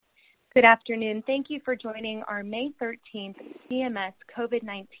Good afternoon. Thank you for joining our May 13th CMS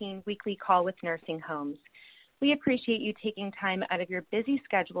COVID-19 weekly call with nursing homes. We appreciate you taking time out of your busy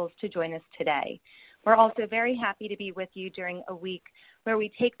schedules to join us today. We're also very happy to be with you during a week where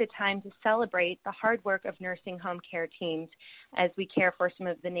we take the time to celebrate the hard work of nursing home care teams as we care for some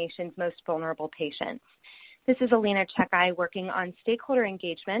of the nation's most vulnerable patients. This is Alina Chekai working on stakeholder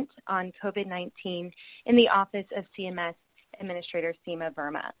engagement on COVID-19 in the office of CMS Administrator Seema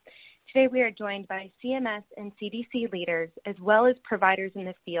Verma. Today we are joined by CMS and CDC leaders as well as providers in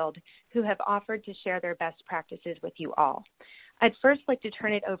the field who have offered to share their best practices with you all. I'd first like to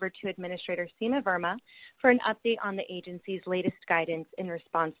turn it over to Administrator Seema Verma for an update on the agency's latest guidance in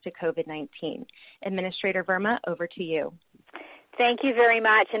response to COVID-19. Administrator Verma, over to you. Thank you very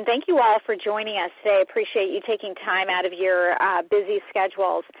much, and thank you all for joining us today. I appreciate you taking time out of your busy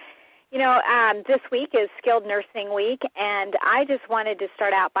schedules. You know, this week is Skilled Nursing Week, and I just wanted to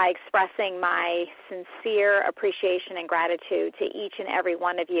start out by expressing my sincere appreciation and gratitude to each and every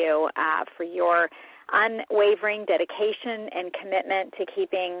one of you for your unwavering dedication and commitment to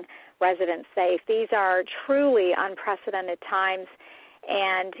keeping residents safe. These are truly unprecedented times,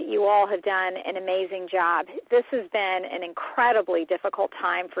 and you all have done an amazing job. This has been an incredibly difficult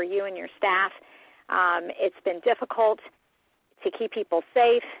time for you and your staff. It's been difficult to keep people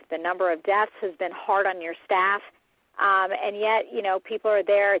safe. The number of deaths has been hard on your staff. And yet, you know, people are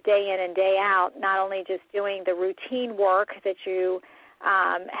there day in and day out, not only just doing the routine work that you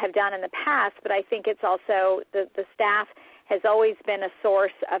have done in the past, but I think it's also the staff has always been a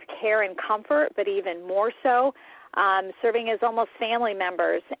source of care and comfort, but even more so, serving as almost family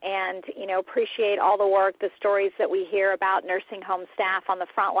members. And, you know, appreciate all the work, the stories that we hear about nursing home staff on the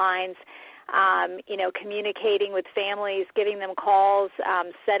front lines, you know, communicating with families, giving them calls,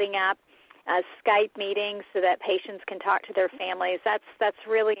 setting up Skype meetings so that patients can talk to their families. That's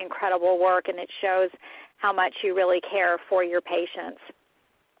really incredible work, and it shows how much you really care for your patients.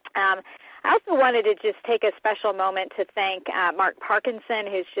 I also wanted to just take a special moment to thank Mark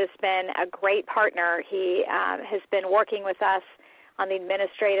Parkinson, who's just been a great partner. He has been working with us on the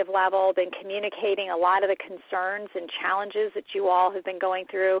administrative level, been communicating a lot of the concerns and challenges that you all have been going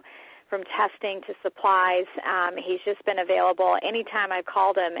through, from testing to supplies. He's just been available anytime I've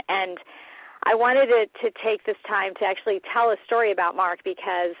called him. And I wanted to take this time to actually tell a story about Mark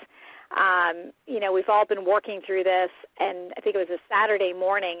because, you know, we've all been working through this, and I think it was a Saturday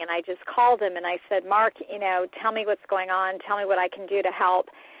morning, and I just called him and I said, Mark, you know, tell me what's going on. Tell me what I can do to help.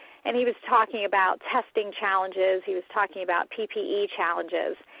 And he was talking about testing challenges. He was talking about PPE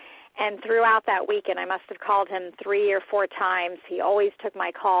challenges. And throughout that weekend, I must have called him 3 or 4 times. He always took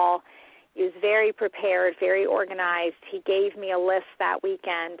my call. He was very prepared, very organized. He gave me a list that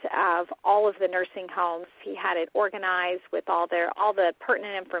weekend of all of the nursing homes. He had it organized with all the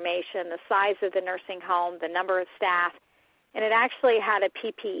pertinent information, the size of the nursing home, the number of staff, and it actually had a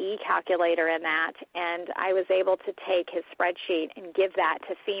PPE calculator in that, and I was able to take his spreadsheet and give that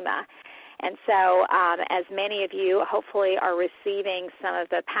to FEMA. And so as many of you hopefully are receiving some of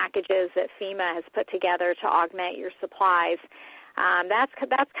the packages that FEMA has put together to augment your supplies, that's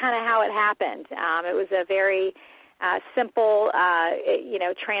kind of how it happened. It was a very simple, you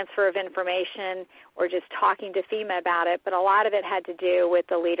know, transfer of information or just talking to FEMA about it, but a lot of it had to do with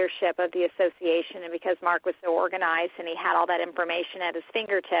the leadership of the association, and because Mark was so organized and he had all that information at his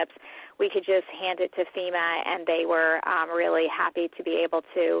fingertips, we could just hand it to FEMA, and they were really happy to be able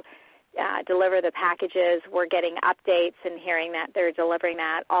to deliver the packages. We're getting updates and hearing that they're delivering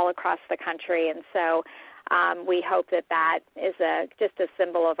that all across the country, and so we hope that is just a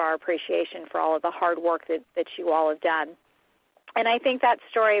symbol of our appreciation for all of the hard work that you all have done. And I think that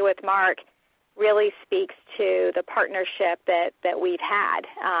story with Mark really speaks to the partnership that we've had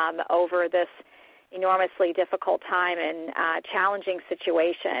over this enormously difficult time and challenging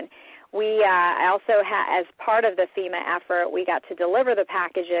situation. I also, as part of the FEMA effort, we got to deliver the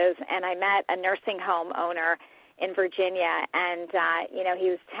packages, and I met a nursing home owner in Virginia, and, you know, he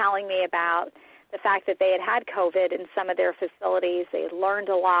was telling me about the fact that they had COVID in some of their facilities. They had learned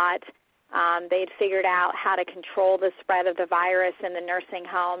a lot. They'd figured out how to control the spread of the virus in the nursing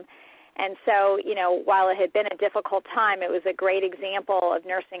home. And so, you know, while it had been a difficult time, it was a great example of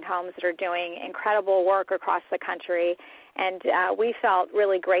nursing homes that are doing incredible work across the country. And we felt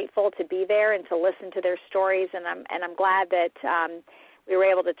really grateful to be there and to listen to their stories. And I'm glad that we were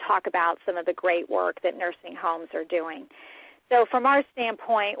able to talk about some of the great work that nursing homes are doing. So from our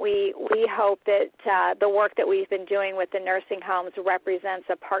standpoint, we hope that the work that we've been doing with the nursing homes represents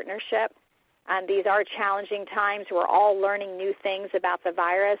a partnership. These are challenging times. We're all learning new things about the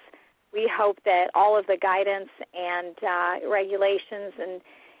virus. We hope that all of the guidance and regulations and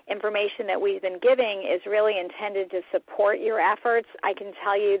information that we've been giving is really intended to support your efforts. I can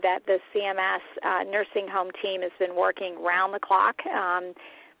tell you that the CMS nursing home team has been working round the clock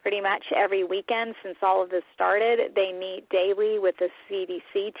pretty much every weekend since all of this started. They meet daily with the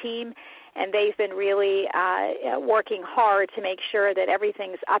CDC team, and they've been really working hard to make sure that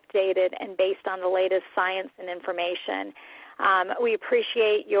everything's updated and based on the latest science and information. We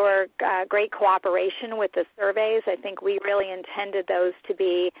appreciate your great cooperation with the surveys. I think we really intended those to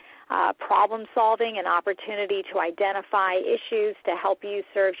be problem-solving, an opportunity to identify issues to help you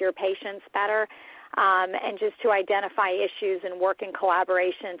serve your patients better, and just to identify issues and work in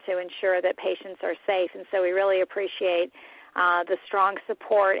collaboration to ensure that patients are safe. And so we really appreciate the strong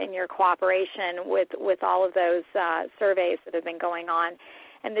support and your cooperation with all of those surveys that have been going on.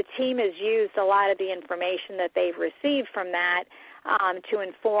 And the team has used a lot of the information that they've received from that to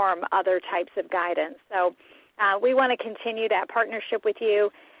inform other types of guidance. So we want to continue that partnership with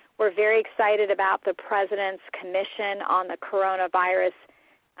you. We're very excited about the President's Commission on the Coronavirus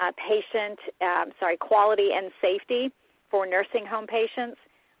Quality and Safety for Nursing Home Patients.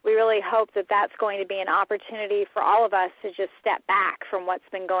 We really hope that that's going to be an opportunity for all of us to just step back from what's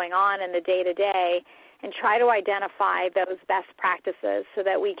been going on in the day-to-day and try to identify those best practices so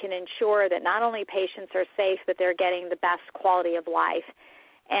that we can ensure that not only patients are safe, but they're getting the best quality of life.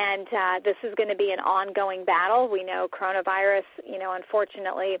 And this is going to be an ongoing battle. We know coronavirus,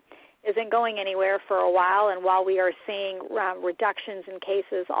 unfortunately, isn't going anywhere for a while. And while we are seeing reductions in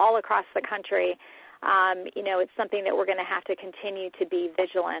cases all across the country, it's something that we're going to have to continue to be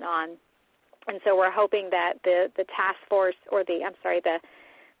vigilant on. And so we're hoping that the task force or the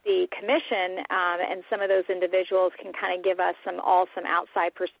commission and some of those individuals can kind of give us some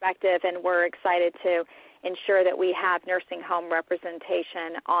outside perspective, and we're excited to ensure that we have nursing home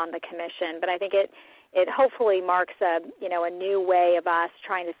representation on the commission. But I think it hopefully marks a new way of us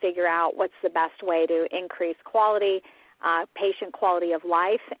trying to figure out what's the best way to increase quality, patient quality of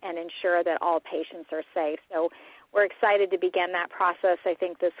life, and ensure that all patients are safe. So we're excited to begin that process. I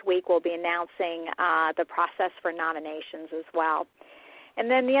think this week we'll be announcing the process for nominations as well. And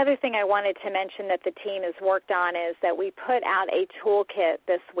then the other thing I wanted to mention that the team has worked on is that we put out a toolkit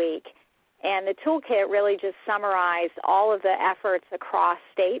this week. And the toolkit really just summarized all of the efforts across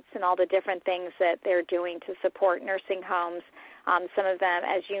states and all the different things that they're doing to support nursing homes. Some of them,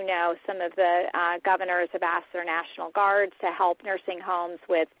 as you know, some of the governors have asked their National Guards to help nursing homes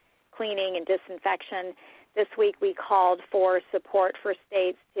with cleaning and disinfection. This week we called for support for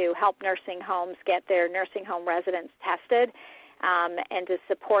states to help nursing homes get their nursing home residents tested and to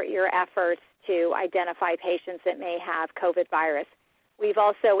support your efforts to identify patients that may have COVID virus. We've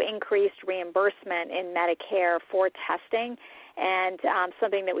also increased reimbursement in Medicare for testing, and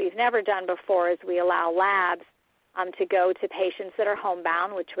something that we've never done before is we allow labs to go to patients that are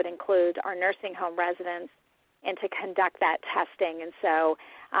homebound, which would include our nursing home residents, and to conduct that testing. And so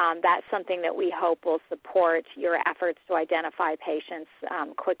that's something that we hope will support your efforts to identify patients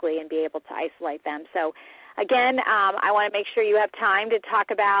quickly and be able to isolate them. So again, I want to make sure you have time to talk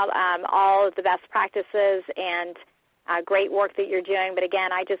about all of the best practices and great work that you're doing. But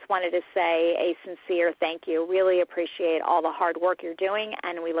again, I just wanted to say a sincere thank you. Really appreciate all the hard work you're doing,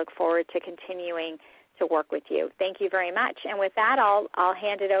 and we look forward to continuing to work with you. Thank you very much. And with that, I'll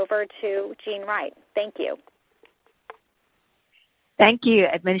hand it over to Jean Wright. Thank you. Thank you,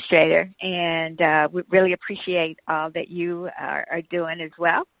 Administrator, and we really appreciate all that you are doing as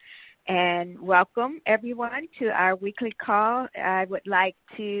well. And welcome, everyone, to our weekly call. I would like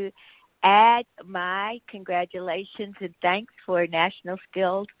to add my congratulations and thanks for National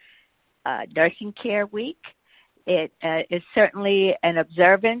Skilled Nursing Care Week. It is certainly an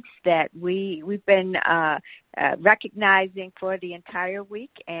observance that we've been recognizing for the entire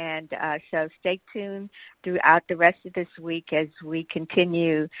week, and so stay tuned throughout the rest of this week as we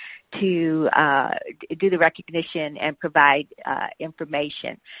continue to do the recognition and provide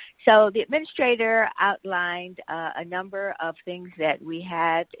information. So the administrator outlined a number of things that we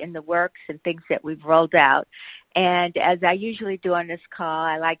had in the works and things that we've rolled out. And as I usually do on this call,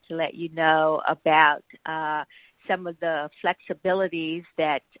 I like to let you know about some of the flexibilities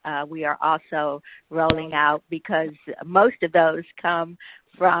that we are also rolling out, because most of those come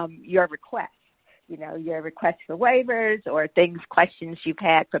from your requests. Your requests for waivers or questions you've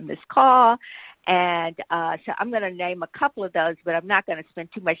had from this call. And so I'm going to name a couple of those, but I'm not going to spend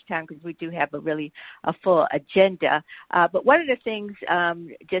too much time because we do have a full agenda. But one of the things,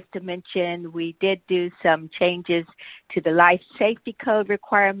 just to mention, we did do some changes to the life safety code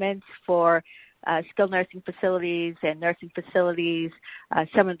requirements for skilled nursing facilities and nursing facilities,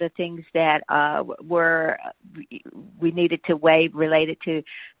 some of the things that we needed to waive related to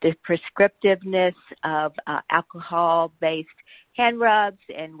the prescriptiveness of alcohol-based hand rubs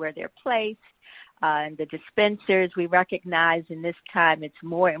and where they're placed. And the dispensers, we recognize in this time it's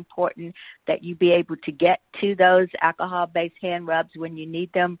more important that you be able to get to those alcohol-based hand rubs when you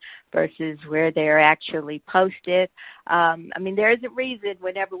need them versus where they're actually posted. There is a reason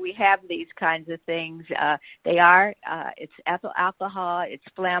whenever we have these kinds of things, it's ethyl alcohol, it's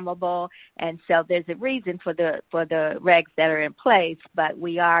flammable, and so there's a reason for the regs that are in place, but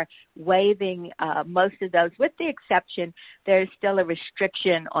we are waiving most of those, with the exception there's still a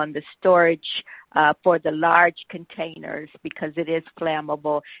restriction on the storage for the large containers because it is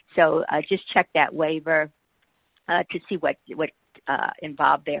flammable. So just check that waiver to see what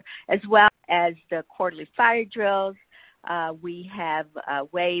involved there. As well as the quarterly fire drills, we have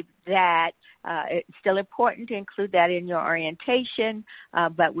waived that. It's still important to include that in your orientation,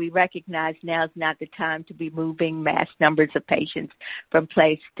 but we recognize now is not the time to be moving mass numbers of patients from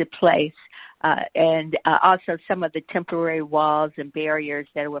place to place. And also some of the temporary walls and barriers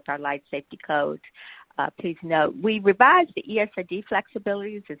that are with our light safety codes. Please note, we revised the ESRD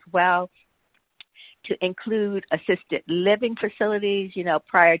flexibilities as well to include assisted living facilities.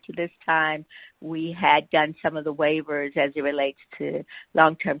 Prior to this time, we had done some of the waivers as it relates to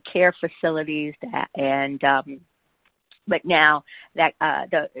long-term care facilities, but now that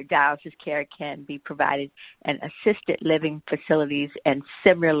the dialysis care can be provided in assisted living facilities and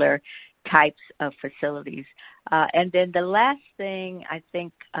similar types of facilities. And then the last thing I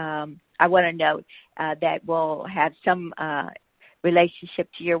think I want to note that will have some relationship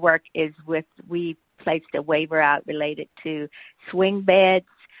to your work is we placed a waiver out related to swing beds.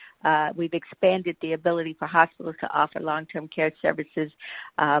 We've expanded the ability for hospitals to offer long-term care services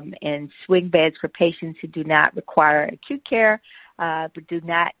in swing beds for patients who do not require acute care, but do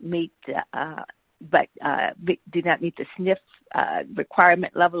not meet the SNF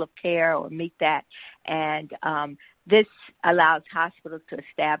requirement level of care or meet that. And this allows hospitals to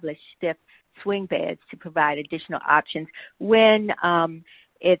establish SNF swing beds to provide additional options when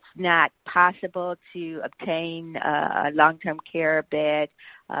it's not possible to obtain a long-term care bed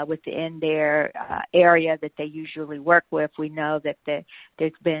within their area that they usually work with. We know that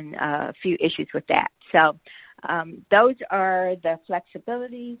there's been a few issues with that. So those are the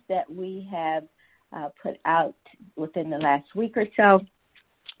flexibilities that we have put out within the last week or so.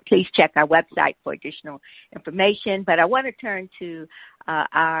 Please check our website for additional information. But I want to turn to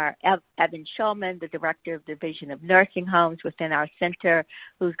our Evan Schulman, the Director of Division of Nursing Homes within our center,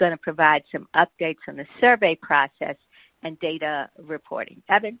 who's going to provide some updates on the survey process and data reporting.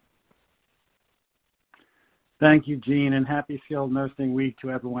 Evan? Thank you, Jean, and happy Skilled Nursing Week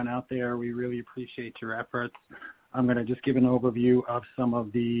to everyone out there. We really appreciate your efforts. I'm going to just give an overview of some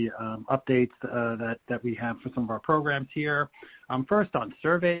of the updates that we have for some of our programs here. First, on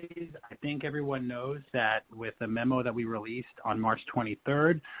surveys, I think everyone knows that with the memo that we released on March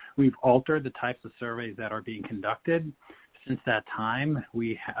 23rd, we've altered the types of surveys that are being conducted. Since that time,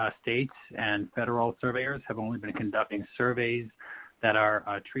 states and federal surveyors have only been conducting surveys that are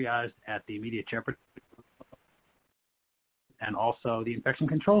triaged at the immediate jeopardy, and also the infection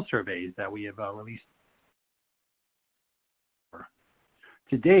control surveys that we have released.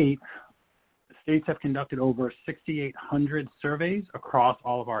 To date, states have conducted over 6,800 surveys across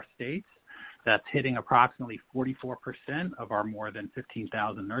all of our states. That's hitting approximately 44% of our more than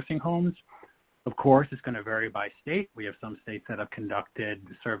 15,000 nursing homes. Of course, it's going to vary by state. We have some states that have conducted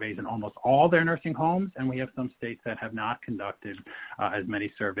surveys in almost all their nursing homes, and we have some states that have not conducted as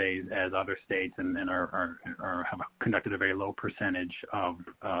many surveys as other states and have conducted a very low percentage of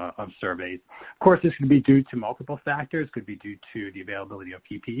surveys. Of course, this could be due to multiple factors. Could be due to the availability of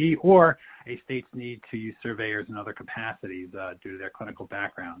PPE or a state's need to use surveyors in other capacities due to their clinical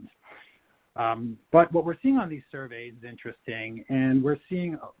backgrounds. But what we're seeing on these surveys is interesting, and we're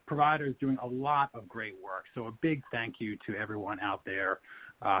seeing providers doing a lot of great work. So a big thank you to everyone out there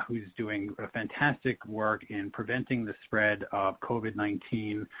who's doing a fantastic work in preventing the spread of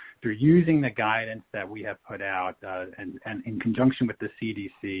COVID-19 through using the guidance that we have put out and in conjunction with the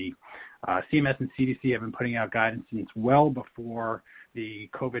CDC. CMS and CDC have been putting out guidance since well before the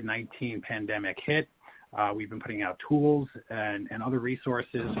COVID-19 pandemic hit. We've been putting out tools and other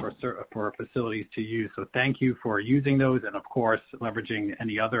resources for facilities to use. So thank you for using those and, of course, leveraging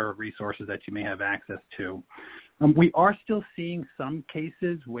any other resources that you may have access to. We are still seeing some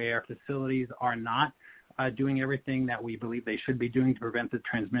cases where facilities are not doing everything that we believe they should be doing to prevent the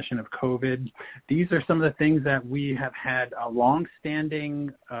transmission of COVID. These are some of the things that we have had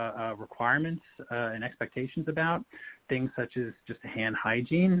long-standing requirements and expectations about. Things such as just hand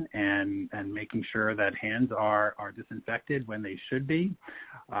hygiene and making sure that hands are disinfected when they should be,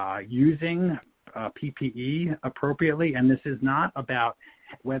 using PPE appropriately. And this is not about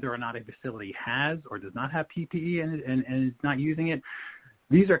whether or not a facility has or does not have PPE and is not using it.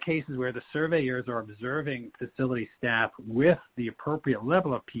 These are cases where the surveyors are observing facility staff with the appropriate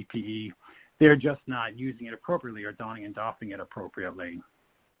level of PPE. They're just not using it appropriately or donning and doffing it appropriately.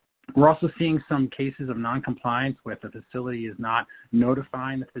 We're also seeing some cases of noncompliance where the facility is not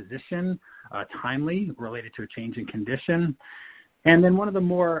notifying the physician timely related to a change in condition. And then one of the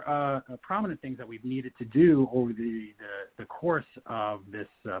more prominent things that we've needed to do over the course of this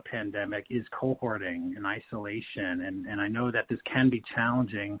pandemic is cohorting and isolation. And I know that this can be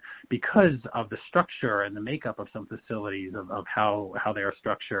challenging because of the structure and the makeup of some facilities of how they are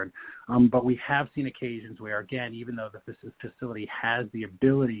structured. But we have seen occasions where, again, even though the facility has the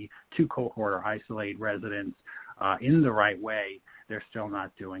ability to cohort or isolate residents in the right way, they're still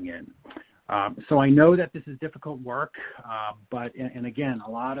not doing it. So I know that this is difficult work, but again, a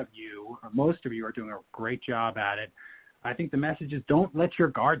lot of you, most of you are doing a great job at it. I think the message is don't let your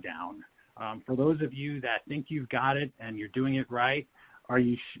guard down. For those of you that think you've got it and you're doing it right,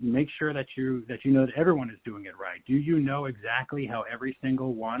 make sure that you know that everyone is doing it right. Do you know exactly how every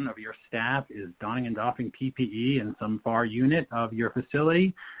single one of your staff is donning and doffing PPE in some far unit of your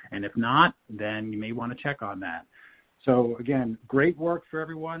facility? And if not, then you may want to check on that. So again, great work for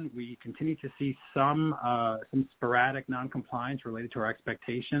everyone. We continue to see some sporadic noncompliance related to our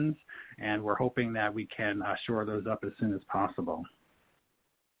expectations, and we're hoping that we can shore those up as soon as possible.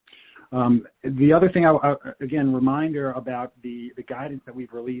 The other thing, again, reminder about the guidance that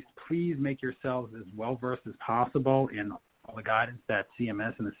we've released. Please make yourselves as well versed as possible in all the guidance that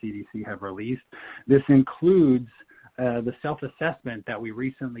CMS and the CDC have released. This includes the self-assessment that we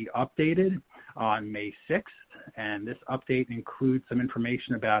recently updated on May 6th, and this update includes some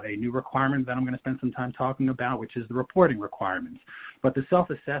information about a new requirement that I'm going to spend some time talking about, which is the reporting requirements. But the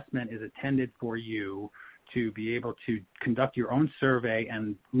self-assessment is intended for you to be able to conduct your own survey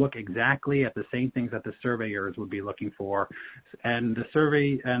and look exactly at the same things that the surveyors would be looking for. And the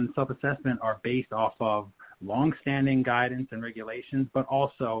survey and self-assessment are based off of long-standing guidance and regulations, but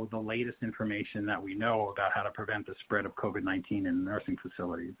also the latest information that we know about how to prevent the spread of COVID-19 in nursing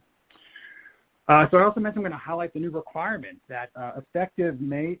facilities. So I also mentioned I'm going to highlight the new requirement that effective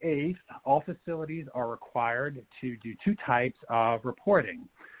May 8th, all facilities are required to do two types of reporting.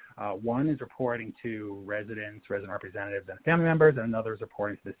 One is reporting to residents, resident representatives, and family members, and another is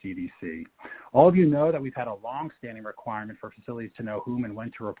reporting to the CDC. All of you know that we've had a long-standing requirement for facilities to know whom and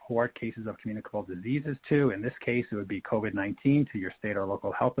when to report cases of communicable diseases to. In this case, it would be COVID-19 to your state or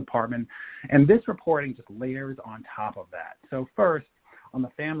local health department. And this reporting just layers on top of that. So first, on the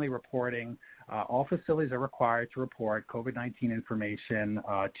family reporting, all facilities are required to report COVID-19 information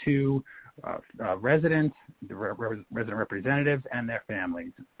to residents, the resident representatives, and their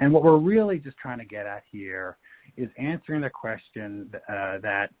families. And what we're really just trying to get at here is answering the question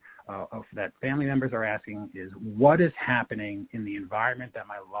that family members are asking is, what is happening in the environment that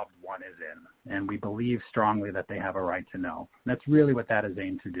my loved one is in? And we believe strongly that they have a right to know. And that's really what that is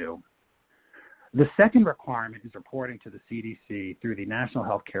aimed to do. The second requirement is reporting to the CDC through the National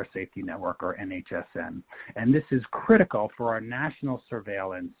Healthcare Safety Network, or NHSN. And this is critical for our national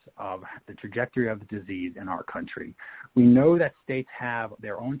surveillance of the trajectory of the disease in our country. We know that states have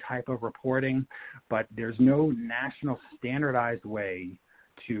their own type of reporting, but there's no national standardized way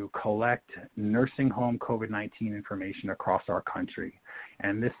to collect nursing home COVID-19 information across our country.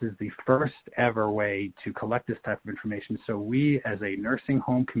 And this is the first ever way to collect this type of information so we as a nursing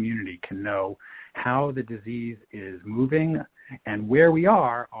home community can know how the disease is moving and where we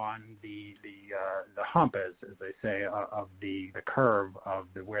are on the hump, as they say, of the curve of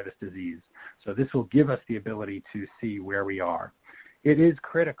where this disease. So this will give us the ability to see where we are. It is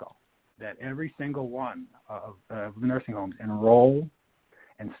critical that every single one of the nursing homes enroll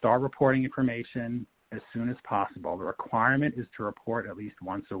and start reporting information as soon as possible. The requirement is to report at least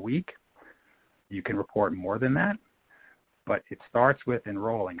once a week. You can report more than that, but it starts with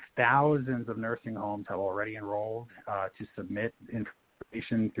enrolling. Thousands of nursing homes have already enrolled to submit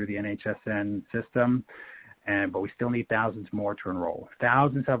information through the NHSN system, but we still need thousands more to enroll.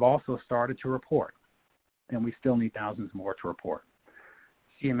 Thousands have also started to report, and we still need thousands more to report.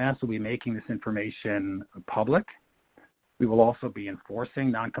 CMS will be making this information public. We will also be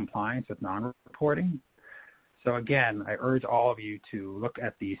enforcing noncompliance with non-reporting. So again, I urge all of you to look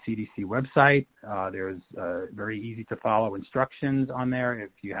at the CDC website. There's very easy to follow instructions on there. If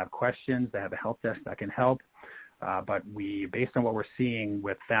you have questions, they have a help desk that can help. But based on what we're seeing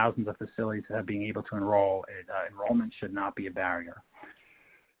with thousands of facilities that have been able to enroll, enrollment should not be a barrier.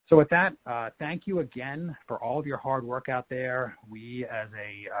 So with that, thank you again for all of your hard work out there. We as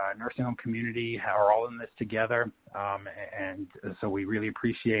a nursing home community are all in this together, and so we really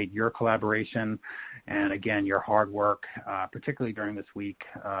appreciate your collaboration and, again, your hard work, particularly during this week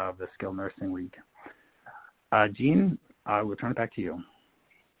of the Skilled Nursing Week. Jean, I will turn it back to you.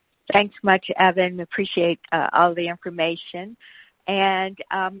 Thanks much, Evan. Appreciate all the information. And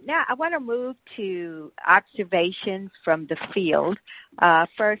now I want to move to observations from the field,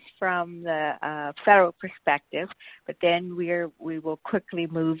 first from the federal perspective, but then we will quickly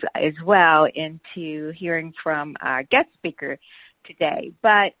move as well into hearing from our guest speaker today.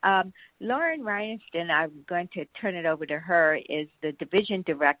 But Lauren Reinertsen, I'm going to turn it over to her, is the division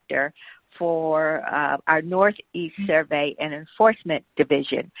director for our Northeast Survey and Enforcement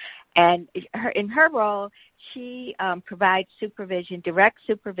Division. And in her role, she provides supervision, direct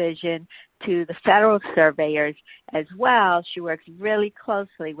supervision to the federal surveyors as well. She works really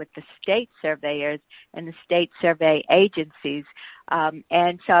closely with the state surveyors and the state survey agencies.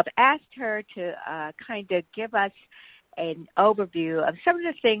 And so I've asked her to kind of give us an overview of some of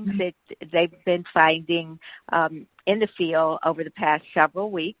the things that they've been finding in the field over the past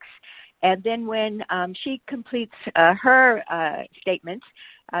several weeks. And then when she completes her statements,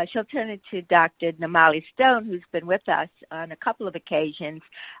 she'll turn it to Dr. Namali Stone, who's been with us on a couple of occasions,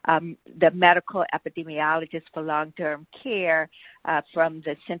 the medical epidemiologist for long-term care from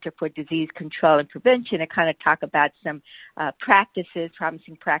the Center for Disease Control and Prevention, to kind of talk about some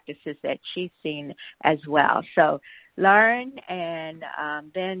promising practices that she's seen as well. So Lauren, and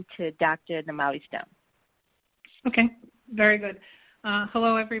then to Dr. Namali Stone. Okay, very good.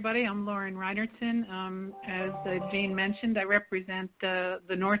 Hello, everybody. I'm Lauren Reinertsen. As Jean mentioned, I represent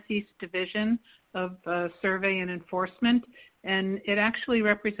the Northeast Division of Survey and Enforcement, and it actually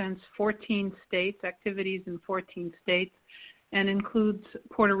represents 14 states, activities in 14 states, and includes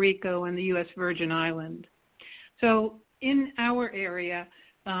Puerto Rico and the U.S. Virgin Islands. So in our area,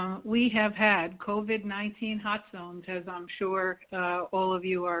 we have had COVID-19 hot zones, as I'm sure all of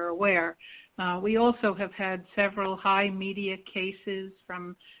you are aware. We also have had several high media cases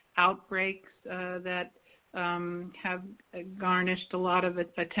from outbreaks that have garnished a lot of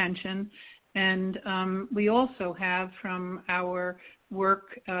attention. And we also have, from our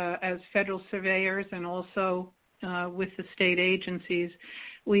work as federal surveyors and also with the state agencies,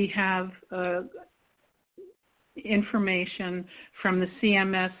 we have information from the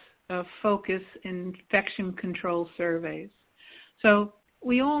CMS Focus infection control surveys. So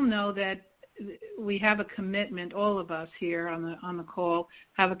we all know that we have a commitment, all of us here on the call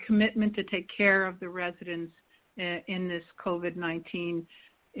have a commitment to take care of the residents in this COVID-19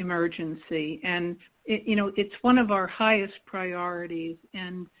 emergency. And, it's one of our highest priorities,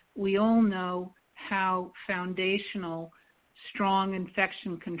 and we all know how foundational strong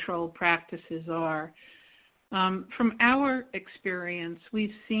infection control practices are. From our experience,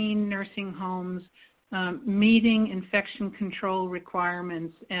 we've seen nursing homes meeting infection control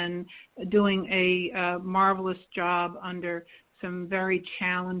requirements and doing a marvelous job under some very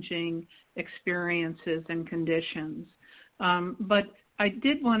challenging experiences and conditions. But I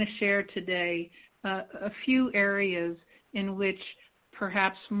did want to share today a few areas in which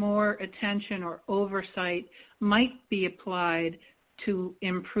perhaps more attention or oversight might be applied to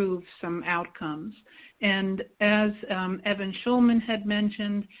improve some outcomes. And as Evan Schulman had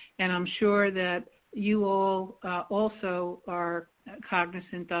mentioned, and I'm sure that you all also are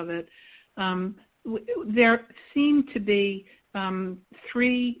cognizant of it, there seem to be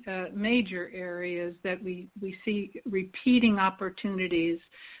three major areas that we see repeating opportunities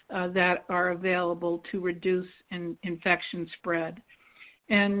that are available to reduce infection spread.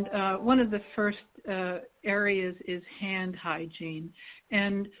 And one of the first areas is hand hygiene.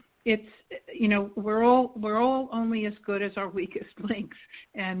 And it's, we're all only as good as our weakest links,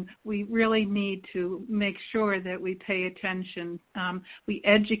 and we really need to make sure that we pay attention. We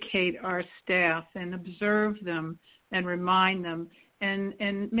educate our staff and observe them and remind them, and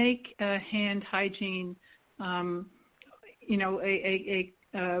make hand hygiene, a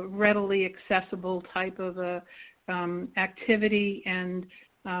readily accessible type of a activity, and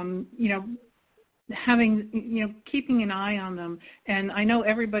keeping an eye on them. And I know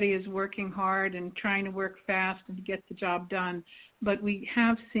everybody is working hard and trying to work fast and get the job done, but we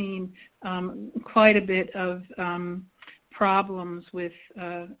have seen quite a bit of problems with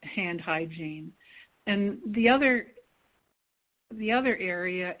hand hygiene. And the other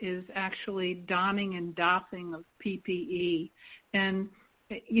area is actually donning and doffing of PPE. And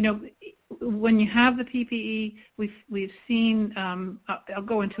when you have the PPE, we've seen. I'll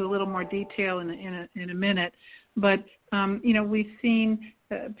go into a little more detail in a minute, but we've seen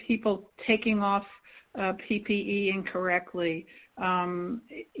people taking off PPE incorrectly. Not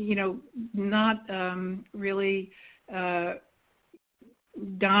really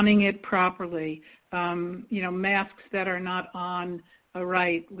donning it properly. Masks that are not on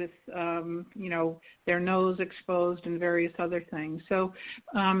right with, their nose exposed and various other things. So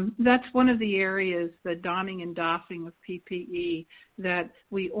that's one of the areas, the donning and doffing of PPE, that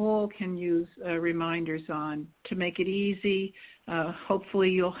we all can use reminders on to make it easy. Hopefully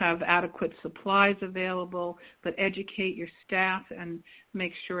you'll have adequate supplies available, but educate your staff and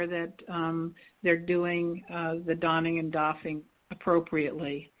make sure that they're doing the donning and doffing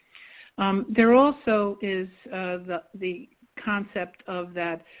appropriately. There also is the concept of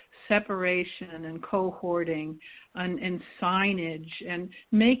that separation and cohorting and signage, and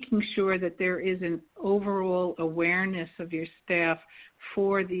making sure that there is an overall awareness of your staff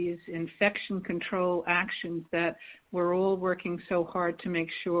for these infection control actions that we're all working so hard to make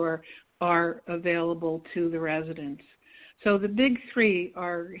sure are available to the residents. So the big three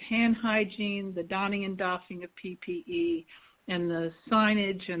are hand hygiene, the donning and doffing of PPE, and the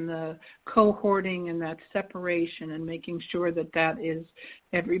signage and the cohorting and that separation, and making sure that is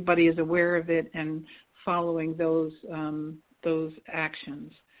everybody is aware of it and following those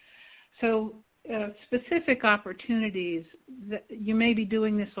actions. So specific opportunities, that you may be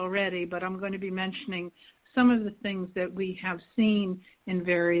doing this already, but I'm going to be mentioning some of the things that we have seen in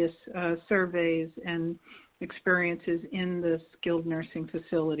various surveys and experiences in the skilled nursing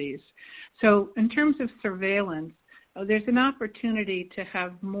facilities. So in terms of surveillance, there's an opportunity to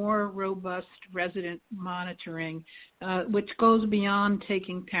have more robust resident monitoring, which goes beyond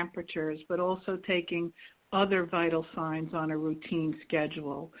taking temperatures, but also taking other vital signs on a routine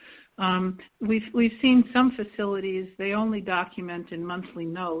schedule. We've seen some facilities, they only document in monthly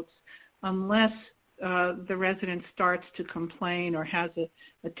notes unless the resident starts to complain or has a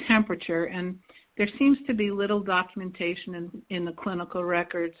temperature, and there seems to be little documentation in the clinical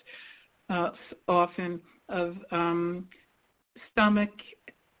records often of stomach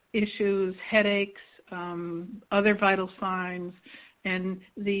issues, headaches, other vital signs, and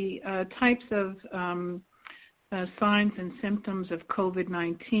the types of signs and symptoms of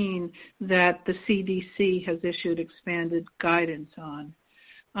COVID-19 that the CDC has issued expanded guidance on.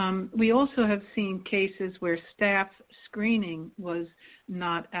 We also have seen cases where staff screening was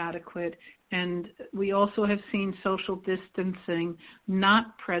not adequate, and we also have seen social distancing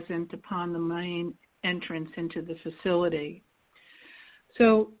not present upon the main entrance into the facility.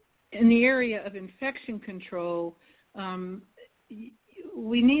 So in the area of infection control,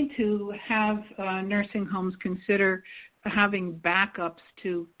 we need to have nursing homes consider having backups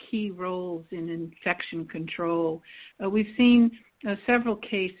to key roles in infection control. We've seen several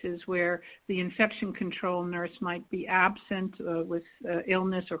cases where the infection control nurse might be absent with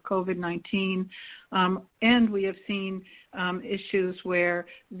illness or COVID-19, and we have seen issues where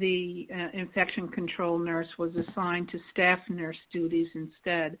the infection control nurse was assigned to staff nurse duties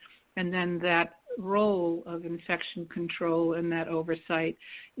instead, and then that role of infection control and that oversight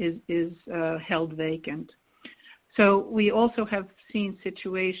is held vacant. So we also have seen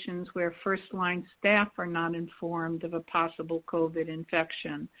situations where first-line staff are not informed of a possible COVID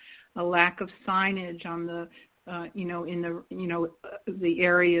infection, a lack of signage on the, the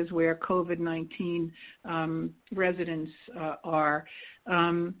areas where COVID-19 residents are.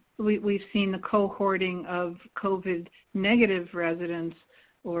 We've seen the cohorting of COVID-negative residents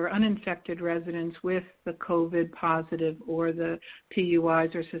or uninfected residents with the COVID positive or the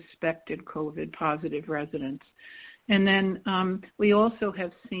PUIs or suspected COVID positive residents. And then we also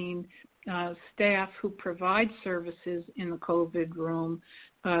have seen staff who provide services in the COVID room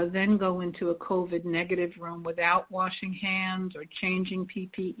then go into a COVID negative room without washing hands or changing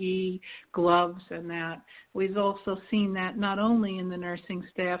PPE, gloves, and that. We've also seen that not only in the nursing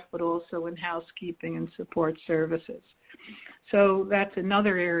staff, but also in housekeeping and support services. So that's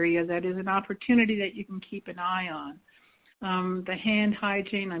another area that is an opportunity that you can keep an eye on. The hand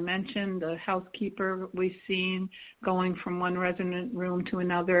hygiene, I mentioned, the housekeeper we've seen going from one resident room to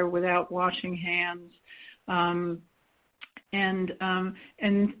another without washing hands. And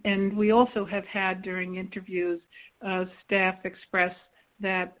we also have had during interviews staff express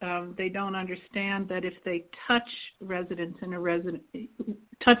that they don't understand that if they touch items in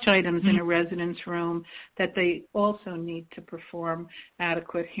a resident's room, that they also need to perform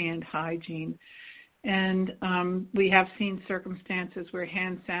adequate hand hygiene. And we have seen circumstances where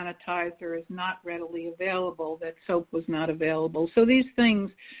hand sanitizer is not readily available, that soap was not available. So these things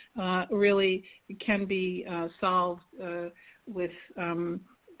really can be solved with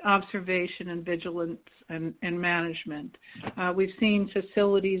observation and vigilance and management. We've seen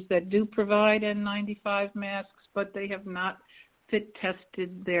facilities that do provide N95 masks, but they have not fit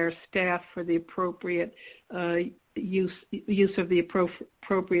tested their staff for the appropriate use of the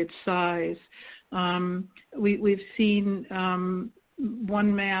appropriate size. We've seen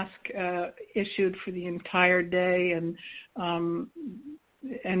one mask issued for the entire day, and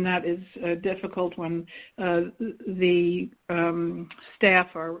that is difficult when the staff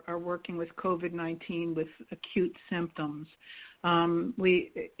are working with COVID-19 with acute symptoms.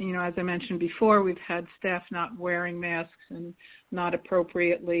 As I mentioned before, we've had staff not wearing masks and not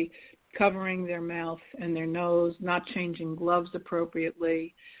appropriately covering their mouth and their nose, not changing gloves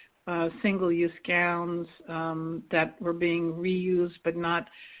appropriately, single-use gowns that were being reused but not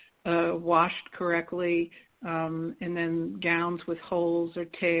washed correctly, and then gowns with holes or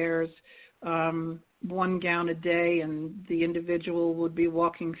tears, one gown a day, and the individual would be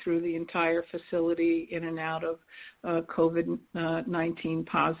walking through the entire facility in and out of COVID-19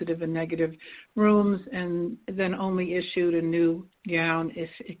 positive and negative rooms, and then only issued a new gown if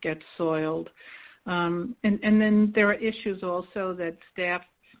it gets soiled. And then there are issues also that staff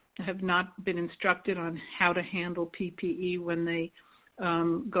have not been instructed on how to handle PPE when they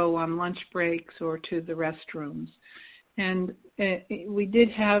go on lunch breaks or to the restrooms. And we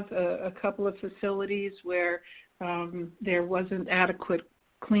did have a couple of facilities where there wasn't adequate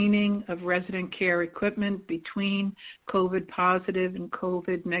cleaning of resident care equipment between COVID positive and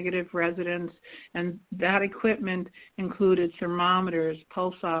COVID negative residents, and that equipment included thermometers,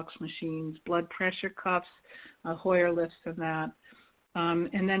 pulse ox machines, blood pressure cuffs, Hoyer lifts, and that.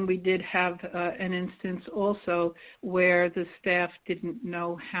 And then we did have an instance also where the staff didn't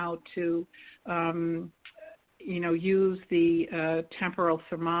know how to use the temporal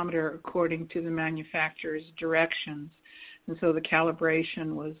thermometer according to the manufacturer's directions. And so the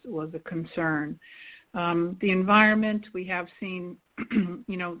calibration was a concern. The environment, we have seen,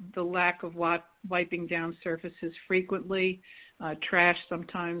 the lack of wiping down surfaces frequently. Trash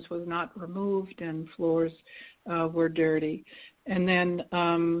sometimes was not removed and floors were dirty. And then,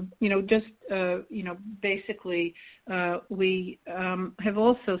 basically, we have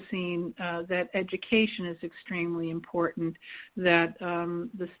also seen that education is extremely important, that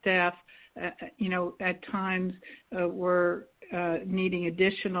the staff, at times were needing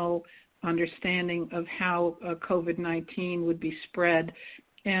additional understanding of how COVID-19 would be spread.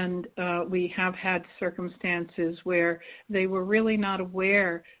 And we have had circumstances where they were really not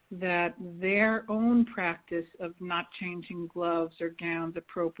aware that their own practice of not changing gloves or gowns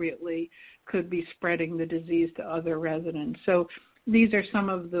appropriately could be spreading the disease to other residents. So these are some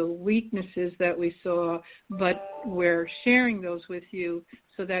of the weaknesses that we saw, but we're sharing those with you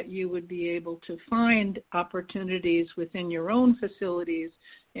so that you would be able to find opportunities within your own facilities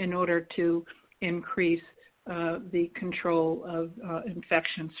in order to increase the control of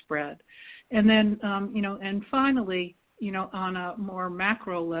infection spread. And then, and finally, on a more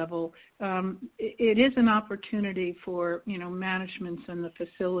macro level, it is an opportunity for, managements and the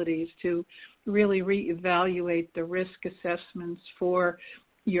facilities to really reevaluate the risk assessments for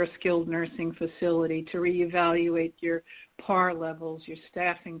your skilled nursing facility, to reevaluate your PAR levels, your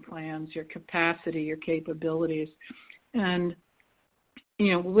staffing plans, your capacity, your capabilities. And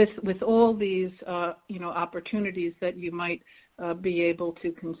with all these, opportunities that you might be able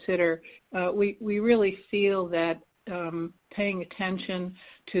to consider, we really feel that paying attention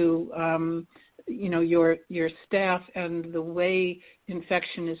to, your staff and the way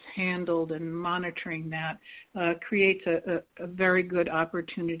infection is handled and monitoring that creates a very good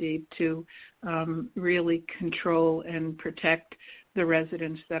opportunity to really control and protect the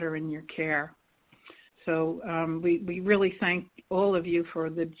residents that are in your care. So we really thank all of you for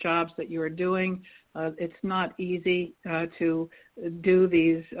the jobs that you are doing. It's not easy to do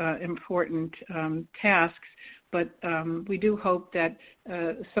these important tasks, but we do hope that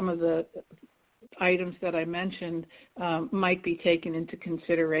some of the items that I mentioned might be taken into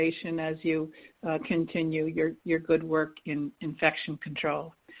consideration as you continue your good work in infection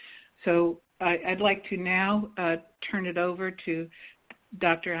control. So I'd like to now turn it over to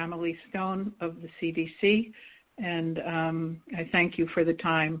Dr. Amelie Stone of the CDC, and I thank you for the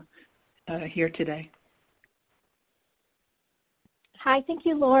time here today. Hi, thank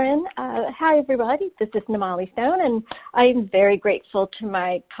you, Lauren. Hi, everybody. This is Namali Stone, and I'm very grateful to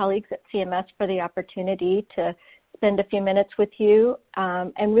my colleagues at CMS for the opportunity to spend a few minutes with you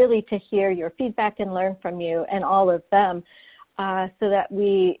and really to hear your feedback and learn from you and all of them so that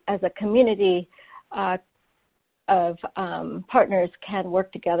we as a community of partners can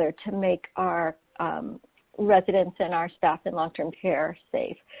work together to make our residents and our staff in long-term care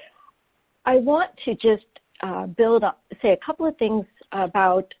safe. I want to just say a couple of things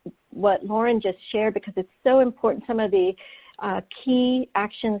about what Lauren just shared because it's so important, some of the key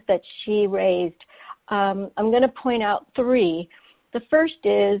actions that she raised. I'm going to point out three. The first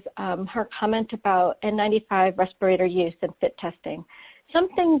is her comment about N95 respirator use and fit testing.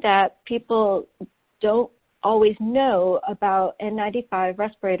 Something that people don't always know about N95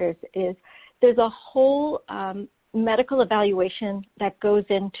 respirators is there's a whole medical evaluation that goes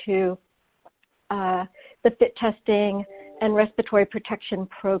into the fit testing and respiratory protection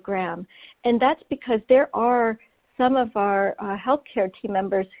program. And that's because there are some of our healthcare team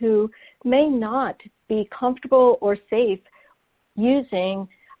members who may not be comfortable or safe using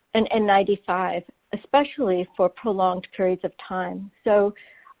an N95, especially for prolonged periods of time. So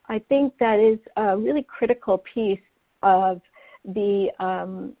I think that is a really critical piece of the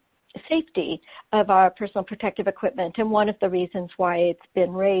safety of our personal protective equipment, and one of the reasons why it's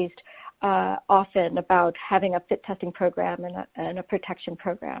been raised often about having a fit testing program and a protection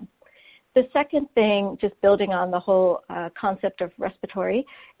program. The second thing, just building on the whole concept of respiratory,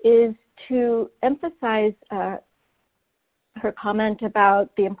 is to emphasize her comment about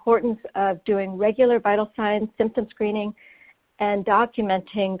the importance of doing regular vital signs, symptom screening, and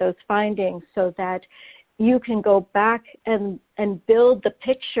documenting those findings so that you can go back and build the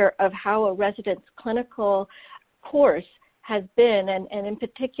picture of how a resident's clinical course has been, and in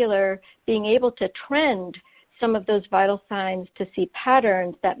particular, being able to trend some of those vital signs to see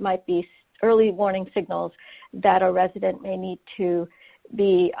patterns that might be early warning signals that a resident may need to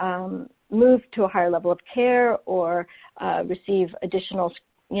be moved to a higher level of care or receive additional,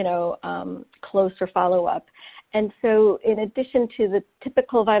 closer follow-up. And so in addition to the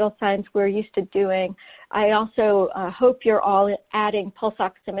typical vital signs we're used to doing, I also hope you're all adding pulse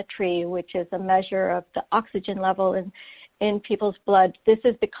oximetry, which is a measure of the oxygen level in people's blood. This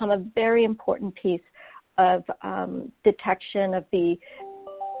has become a very important piece of detection of the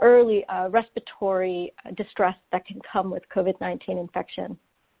early respiratory distress that can come with COVID-19 infection.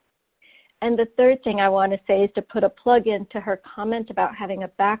 And the third thing I want to say is to put a plug into her comment about having a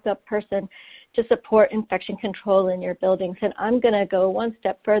backup person to support infection control in your buildings. And I'm going to go one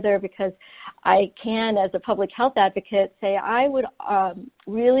step further because I can, as a public health advocate, say I would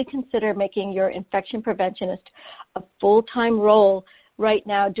really consider making your infection preventionist a full-time role right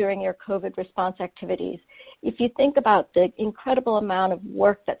now during your COVID response activities. If you think about the incredible amount of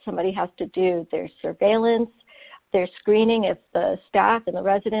work that somebody has to do, there's surveillance, there's screening of the staff and the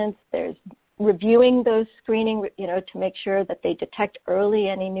residents, there's reviewing those screening, to make sure that they detect early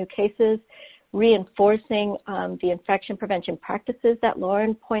any new cases, reinforcing the infection prevention practices that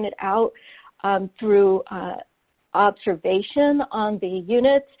Lauren pointed out through observation on the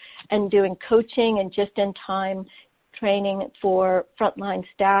units and doing coaching and just-in-time training for frontline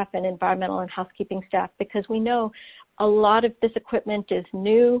staff and environmental and housekeeping staff, because we know a lot of this equipment is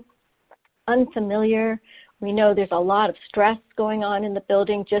new, unfamiliar. We know there's a lot of stress going on in the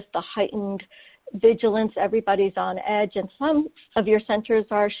building, just the heightened vigilance, everybody's on edge, and some of your centers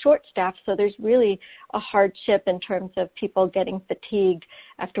are short-staffed, so there's really a hardship in terms of people getting fatigued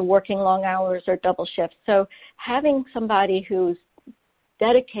after working long hours or double shifts. So having somebody who's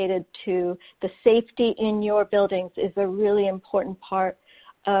dedicated to the safety in your buildings is a really important part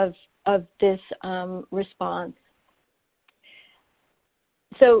of this response.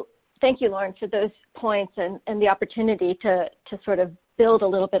 So thank you, Lauren, for those points and the opportunity to sort of build a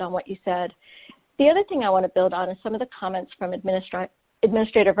little bit on what you said. The other thing I want to build on is some of the comments from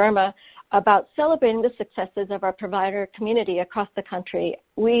Administrator Verma about celebrating the successes of our provider community across the country.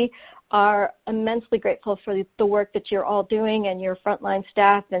 We are immensely grateful for the work that you're all doing and your frontline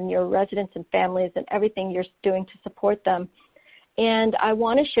staff and your residents and families and everything you're doing to support them. And I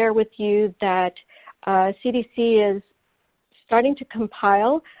want to share with you that CDC is starting to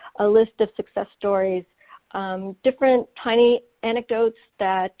compile a list of success stories, different tiny anecdotes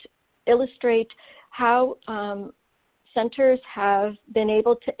that illustrate how centers have been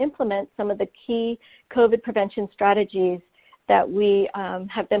able to implement some of the key COVID prevention strategies that we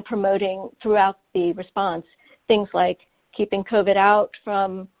have been promoting throughout the response. Things like keeping COVID out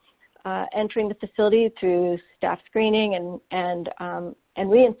from entering the facility through staff screening and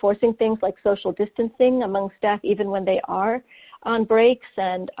reinforcing things like social distancing among staff even when they are on breaks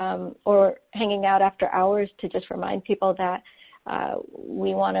and or hanging out after hours, to just remind people that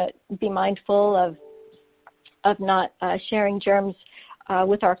we want to be mindful of not sharing germs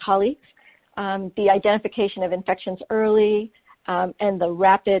with our colleagues, the identification of infections early, and the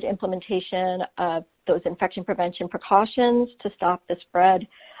rapid implementation of those infection prevention precautions to stop the spread,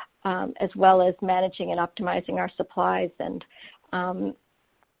 as well as managing and optimizing our supplies and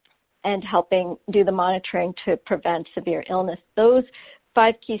helping do the monitoring to prevent severe illness. Those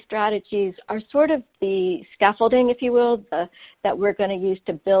 5 key strategies are sort of the scaffolding, if you will, that we're going to use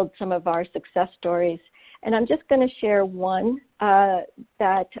to build some of our success stories. And I'm just going to share one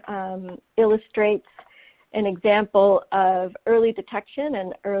that illustrates an example of early detection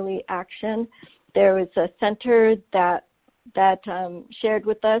and early action. There was a center that shared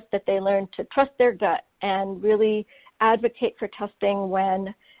with us that they learned to trust their gut and really advocate for testing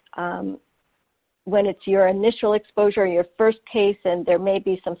when it's your initial exposure, your first case, and there may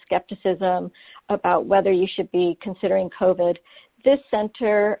be some skepticism about whether you should be considering COVID. This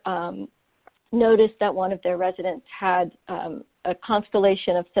center noticed that one of their residents had a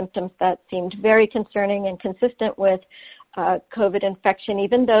constellation of symptoms that seemed very concerning and consistent with COVID infection,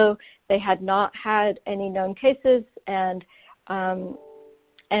 even though they had not had any known cases, and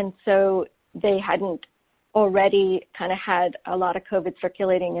so they hadn't already kind of had a lot of COVID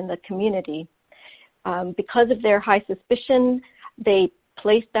circulating in the community. Because of their high suspicion, they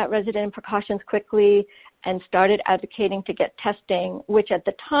placed that resident in precautions quickly and started advocating to get testing, which at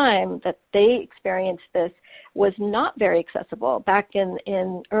the time that they experienced this was not very accessible. Back in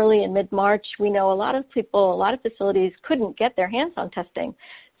early and mid-March, we know a lot of facilities couldn't get their hands on testing.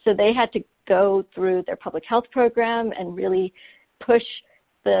 So they had to go through their public health program and really push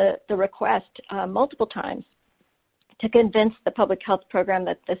the request multiple times to convince the public health program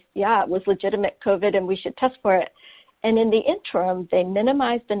that this, it was legitimate COVID and we should test for it. And in the interim, they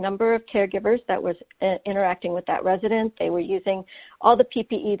minimized the number of caregivers that was interacting with that resident. They were using all the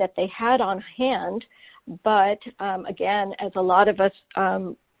PPE that they had on hand. But again, as a lot of us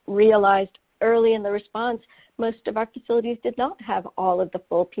realized early in the response, most of our facilities did not have all of the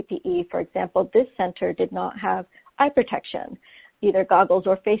full PPE. For example, this center did not have eye protection, either goggles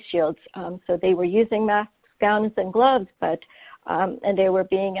or face shields. So they were using masks, gowns, and gloves, and they were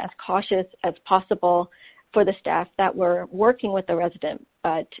being as cautious as possible for the staff that were working with the resident,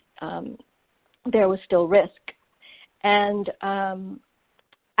 but there was still risk. And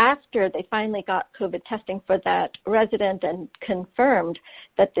after they finally got COVID testing for that resident and confirmed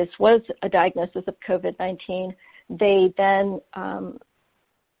that this was a diagnosis of COVID-19, they then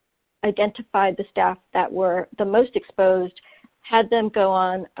identified the staff that were the most exposed, had them go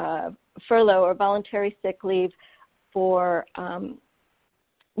on furlough or voluntary sick leave for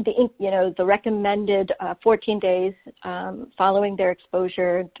the recommended 14 days following their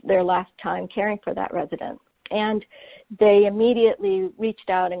exposure, their last time caring for that resident. And they immediately reached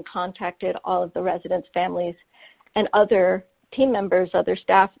out and contacted all of the residents' families and other team members, other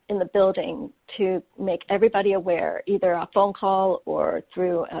staff in the building to make everybody aware, either a phone call or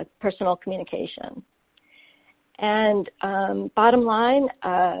through personal communication. And bottom line,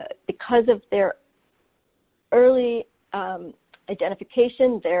 because of their early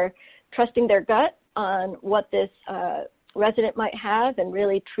identification, they're trusting their gut on what this resident might have and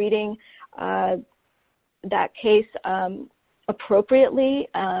really treating that case appropriately.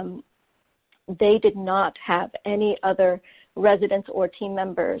 They did not have any other residents or team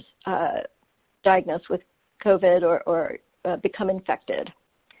members diagnosed with COVID or become infected.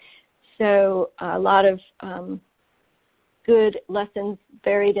 So a lot of good lessons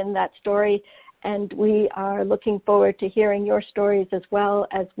buried in that story. And we are looking forward to hearing your stories as well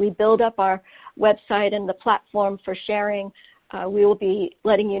as we build up our website and the platform for sharing. We will be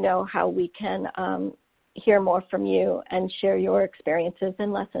letting you know how we can hear more from you and share your experiences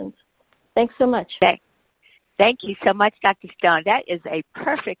and lessons. Thanks so much. Thank you so much, Dr. Stone. That is a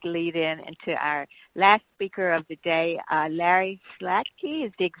perfect lead-in into our last speaker of the day. Larry Slatke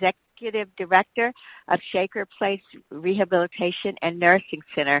is the Executive Director of Shaker Place Rehabilitation and Nursing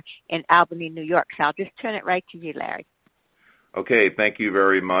Center in Albany, New York. So I'll just turn it right to you, Larry. Okay, thank you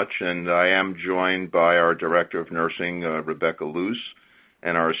very much. And I am joined by our Director of Nursing, Rebecca Luce,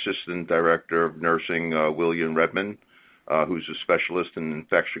 and our Assistant Director of Nursing, William Redman, who's a specialist in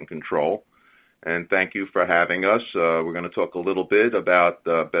infection control. And thank you for having us. We're going to talk a little bit about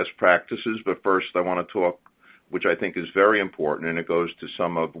best practices, but first I want to talk, which I think is very important, and it goes to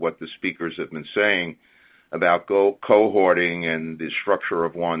some of what the speakers have been saying about cohorting and the structure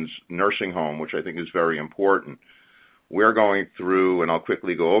of one's nursing home, which I think is very important. We're going through, and I'll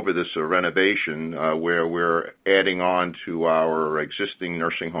quickly go over this, a renovation where we're adding on to our existing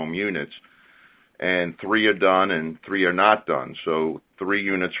nursing home units, and 3 are done and 3 are not done. So 3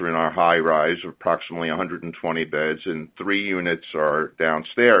 units are in our high-rise, approximately 120 beds, and 3 units are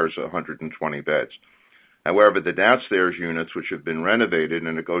downstairs, 120 beds. However, the downstairs units, which have been renovated,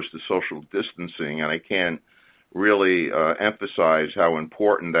 and it goes to social distancing, and I can't really emphasize how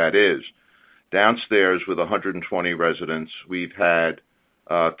important that is. Downstairs with 120 residents, we've had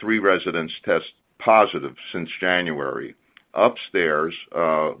 3 residents test positive since January. Upstairs,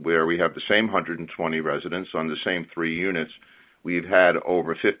 where we have the same 120 residents on the same 3 units, we've had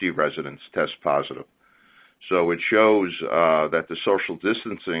over 50 residents test positive. So it shows that the social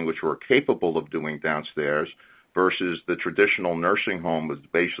distancing, which we're capable of doing downstairs, versus the traditional nursing home with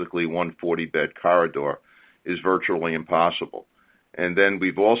basically one 40-bed corridor, is virtually impossible. And then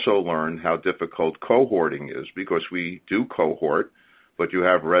we've also learned how difficult cohorting is, because we do cohort, but you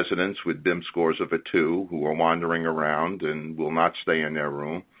have residents with BIM scores of a 2 who are wandering around and will not stay in their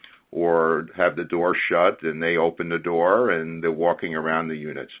room, or have the door shut and they open the door and they're walking around the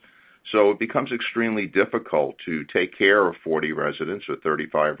units. So it becomes extremely difficult to take care of 40 residents or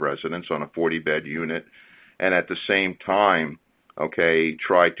 35 residents on a 40-bed unit, and at the same time,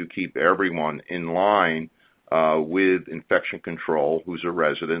 try to keep everyone in line with infection control who's a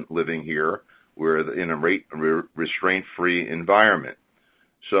resident living here. We're in a restraint-free environment.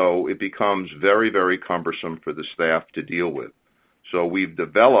 So it becomes very, very cumbersome for the staff to deal with. So we've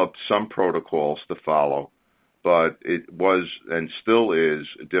developed some protocols to follow, but it was and still is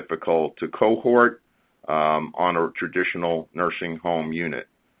difficult to cohort on a traditional nursing home unit.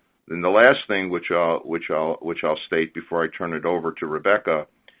 Then the last thing, which I'll state before I turn it over to Rebecca,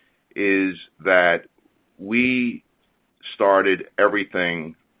 is that we started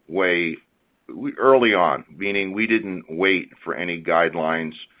everything early on, meaning we didn't wait for any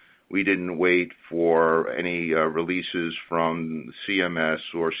guidelines. We didn't wait for any releases from CMS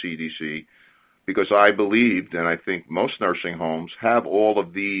or CDC, because I believed, and I think most nursing homes have all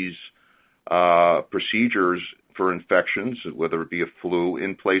of these procedures for infections, whether it be a flu,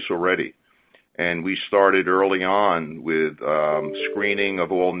 in place already. And we started early on with screening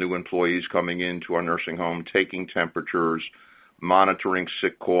of all new employees coming into our nursing home, taking temperatures, monitoring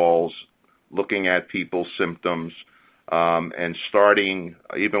sick calls, looking at people's symptoms, and starting,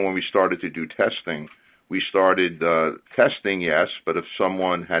 even when we started to do testing, we started testing, yes, but if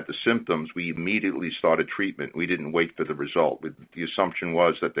someone had the symptoms, we immediately started treatment. We didn't wait for the result. The assumption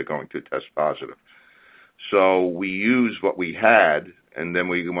was that they're going to test positive. So we used what we had, and then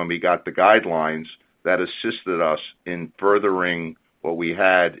when we got the guidelines, that assisted us in furthering what we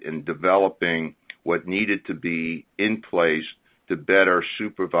had in developing what needed to be in place to better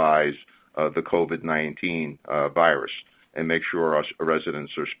supervise the COVID-19 virus and make sure our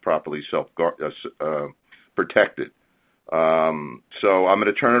residents are properly protected. So I'm going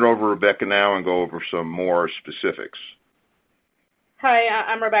to turn it over to Rebecca now and go over some more specifics. Hi,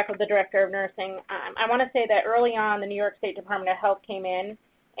 I'm Rebecca, the Director of Nursing. I want to say that early on, the New York State Department of Health came in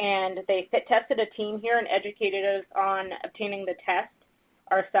and they tested a team here and educated us on obtaining the test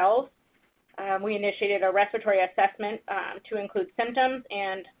ourselves. We initiated a respiratory assessment to include symptoms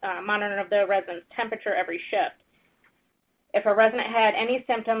and monitoring of the resident's temperature every shift. If a resident had any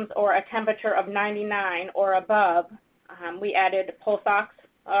symptoms or a temperature of 99 or above, we added pulse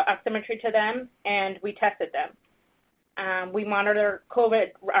oximetry to them and we tested them. We monitor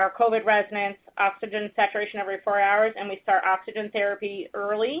our COVID residents' oxygen saturation every 4 hours, and we start oxygen therapy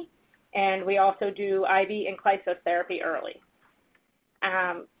early, and we also do IV and Clysos therapy early.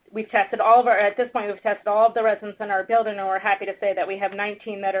 We've tested at this point, we've tested all of the residents in our building, and we're happy to say that we have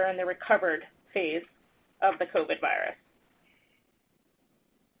 19 that are in the recovered phase of the COVID virus.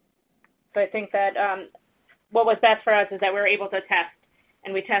 So I think that what was best for us is that we were able to test,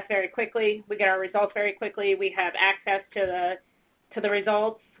 and we test very quickly. We get our results very quickly. We have access to the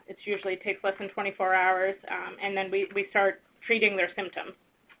results. It usually takes less than 24 hours, and then we start treating their symptoms.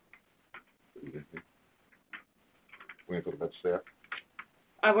 We go to that staff.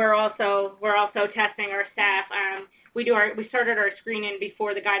 We're also testing our staff. We started our screening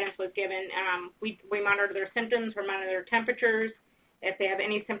before the guidance was given. We monitor their symptoms. We monitor their temperatures. If they have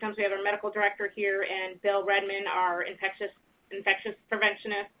any symptoms, we have our medical director here and Bill Redmond, our infectious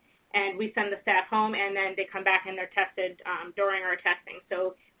preventionist, and we send the staff home, and then they come back and they're tested during our testing.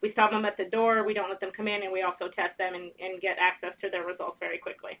 So we stop them at the door. We don't let them come in, and we also test them and get access to their results very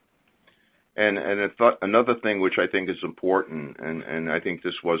quickly. And another thing which I think is important, and I think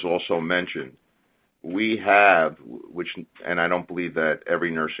this was also mentioned, we have, and I don't believe that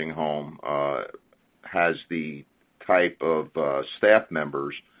every nursing home has the type of staff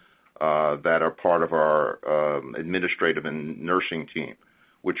members that are part of our administrative and nursing team,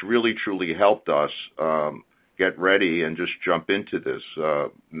 which really truly helped us get ready and just jump into this.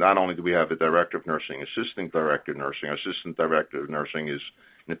 Not only do we have a director of nursing, assistant director of nursing. Our assistant director of nursing is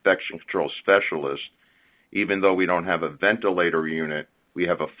an infection control specialist. Even though we don't have a ventilator unit, we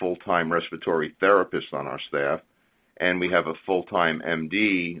have a full-time respiratory therapist on our staff, and we have a full-time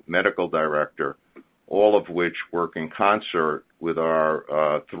MD, medical director, all of which work in concert with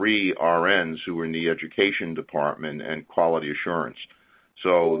our 3 RNs who are in the education department and quality assurance.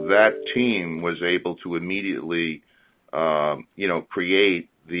 So that team was able to immediately, create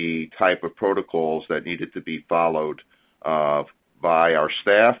the type of protocols that needed to be followed by our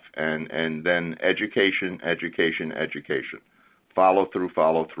staff, and then education. Follow through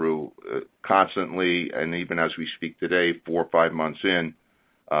constantly, and even as we speak today, 4 or 5 months in,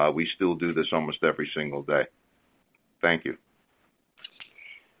 we still do this almost every single day. Thank you.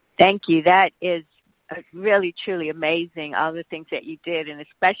 Thank you. That is really, truly amazing, all the things that you did, and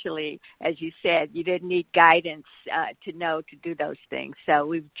especially, as you said, you didn't need guidance to know to do those things. So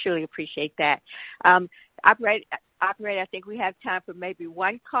we truly appreciate that. Operator, I think we have time for maybe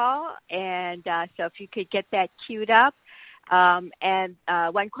one call, and so if you could get that queued up, and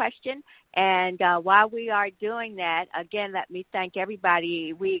one question. And while we are doing that, again, let me thank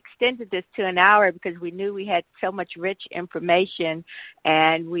everybody. We extended this to an hour because we knew we had so much rich information,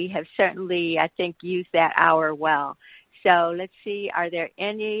 and we have certainly, I think, used that hour well. So let's see,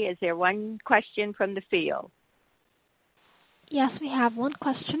 is there one question from the field? Yes, we have one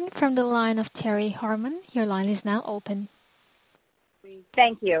question from the line of Terry Harmon. Your line is now open.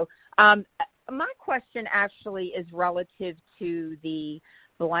 Thank you. My question actually is relative to the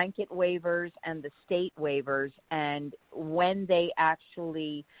blanket waivers and the state waivers, and when they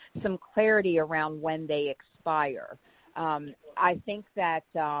actually, some clarity around when they expire. I think that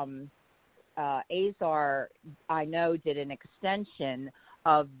AZAR, I know, did an extension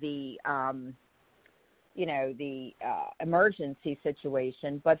of the emergency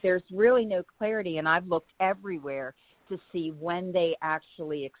situation, but there's really no clarity, and I've looked everywhere to see when they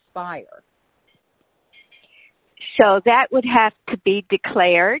actually expire. So that would have to be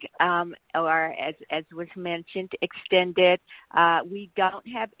declared, or as was mentioned, extended. We don't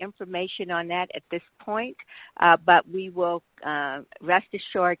have information on that at this point, but we will, rest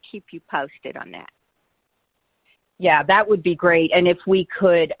assured, keep you posted on that. Yeah, that would be great. And if we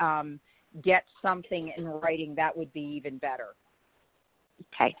could get something in writing, that would be even better.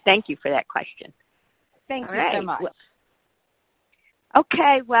 Okay, thank you for that question. Thank you so much.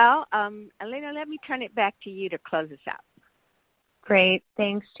 Okay, well, Elena, let me turn it back to you to close us out. Great.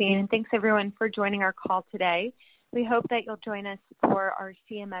 Thanks, Jean. And thanks, everyone, for joining our call today. We hope that you'll join us for our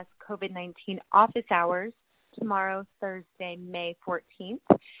CMS COVID-19 office hours tomorrow, Thursday, May 14th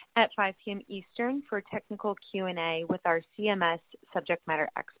at 5 p.m. Eastern for technical Q&A with our CMS subject matter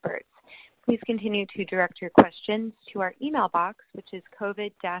experts. Please continue to direct your questions to our email box, which is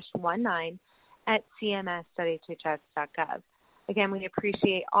covid-19@cms.hhs.gov. Again, we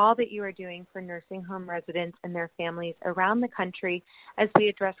appreciate all that you are doing for nursing home residents and their families around the country as we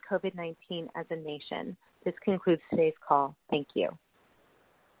address COVID-19 as a nation. This concludes today's call. Thank you.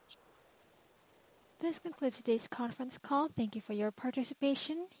 This concludes today's conference call. Thank you for your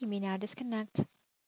participation. You may now disconnect.